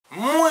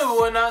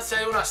buenas, si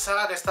hay una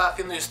saga que está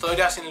haciendo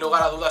historia sin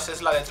lugar a dudas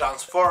es la de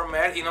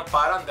Transformers y no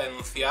paran de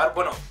anunciar,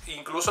 bueno,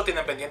 incluso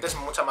tienen pendientes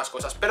muchas más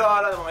cosas, pero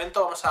ahora de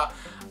momento vamos a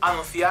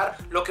anunciar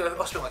lo que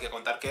os tengo aquí a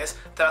contar, que es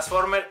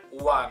Transformers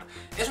One.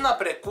 Es una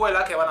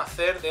precuela que van a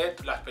hacer de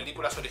las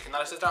películas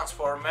originales de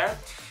Transformers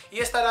y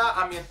estará,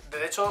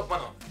 de hecho,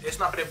 bueno, es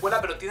una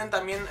precuela, pero tienen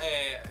también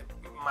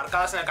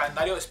marcadas en el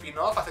calendario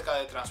spin-off acerca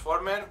de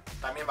Transformers.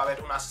 También va a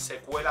haber unas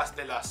secuelas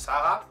de la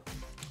saga,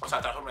 o sea,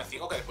 Transformers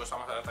 5, que después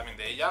vamos a hablar también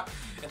de ella.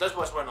 Entonces,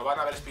 pues bueno, van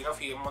a haber spin-off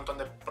y un montón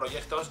de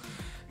proyectos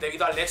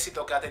debido al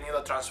éxito que ha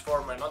tenido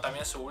Transformers, ¿no?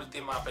 También su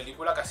última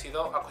película, que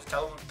ha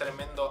cosechado un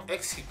tremendo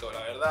éxito, la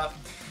verdad.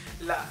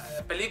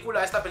 Esta película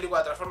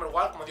de Transformers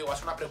One, como digo,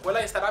 es una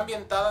precuela y estará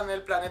ambientada en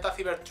el planeta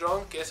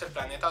Cybertron, que es el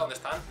planeta donde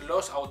están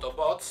los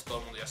Autobots, todo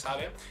el mundo ya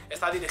sabe.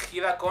 Está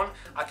dirigida con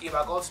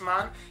Akiva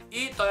Goldsman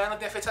y todavía no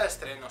tiene fecha de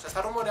estreno. Se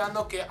está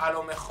rumoreando que a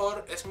lo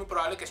mejor es muy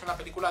probable que sea una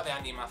película de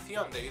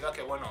animación, debido a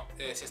que, bueno,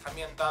 si está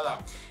ambientada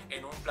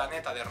en un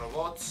planeta de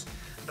robots,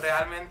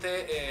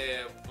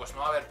 realmente pues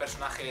no va a haber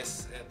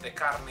personajes de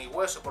carne y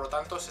hueso, por lo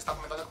tanto se está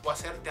comentando que puede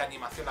ser de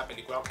animación la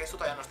película, aunque esto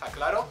todavía no está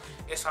claro,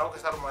 es algo que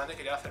está rumoreando y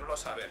quería hacerlo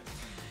saber.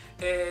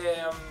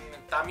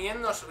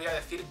 También os voy a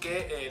decir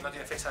que no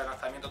tiene fecha de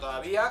lanzamiento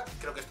todavía,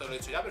 creo que esto lo he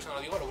dicho ya, pero si no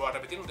lo digo lo vuelvo a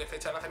repetir, no tiene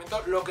fecha de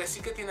lanzamiento. Lo que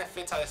sí que tiene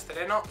fecha de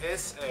estreno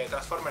es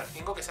Transformers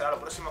 5, que será lo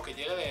próximo que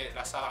llegue de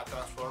la saga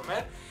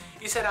Transformers,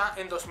 y será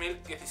en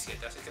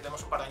 2017, así que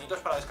tenemos un par de añitos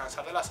para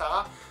descansar de la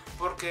saga,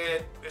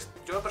 porque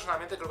yo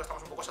personalmente creo que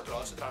estamos un poco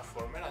saturados de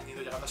Transformers. Han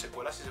ido llegando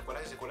secuelas y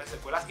secuelas y secuelas y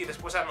secuelas, y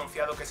después han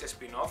anunciado que si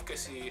spin-off, que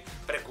si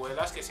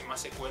precuelas, que si más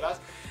secuelas.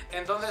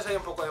 Entonces hay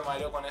un poco de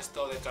mareo con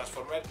esto de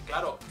Transformers.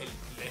 Claro,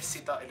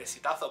 el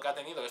exitazo que ha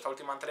tenido esta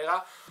última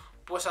entrega,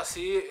 pues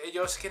así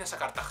ellos quieren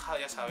sacar tajada,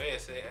 ya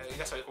sabéis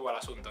cómo va el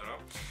asunto, ¿no?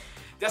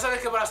 Ya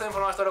sabéis que para estar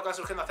informados de todo lo que va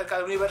surgiendo acerca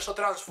del universo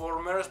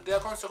Transformers, te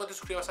aconsejo que te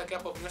suscribas aquí a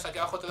Popnews. Aquí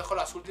abajo te dejo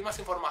las últimas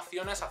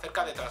informaciones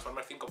acerca de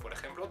Transformers 5, por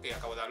ejemplo, que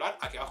acabo de hablar.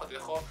 Aquí abajo te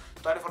dejo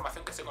toda la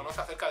información que se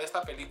conoce acerca de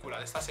esta película,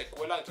 de esta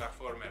secuela de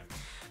Transformers.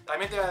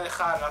 También te voy a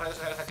dejar las redes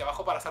sociales aquí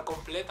abajo para estar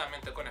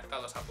completamente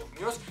conectados a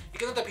Popnews y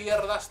que no te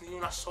pierdas ni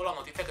una sola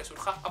noticia que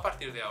surja a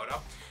partir de ahora.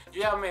 Yo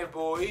ya me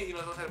voy y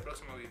nos vemos en el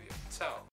próximo vídeo. Chao.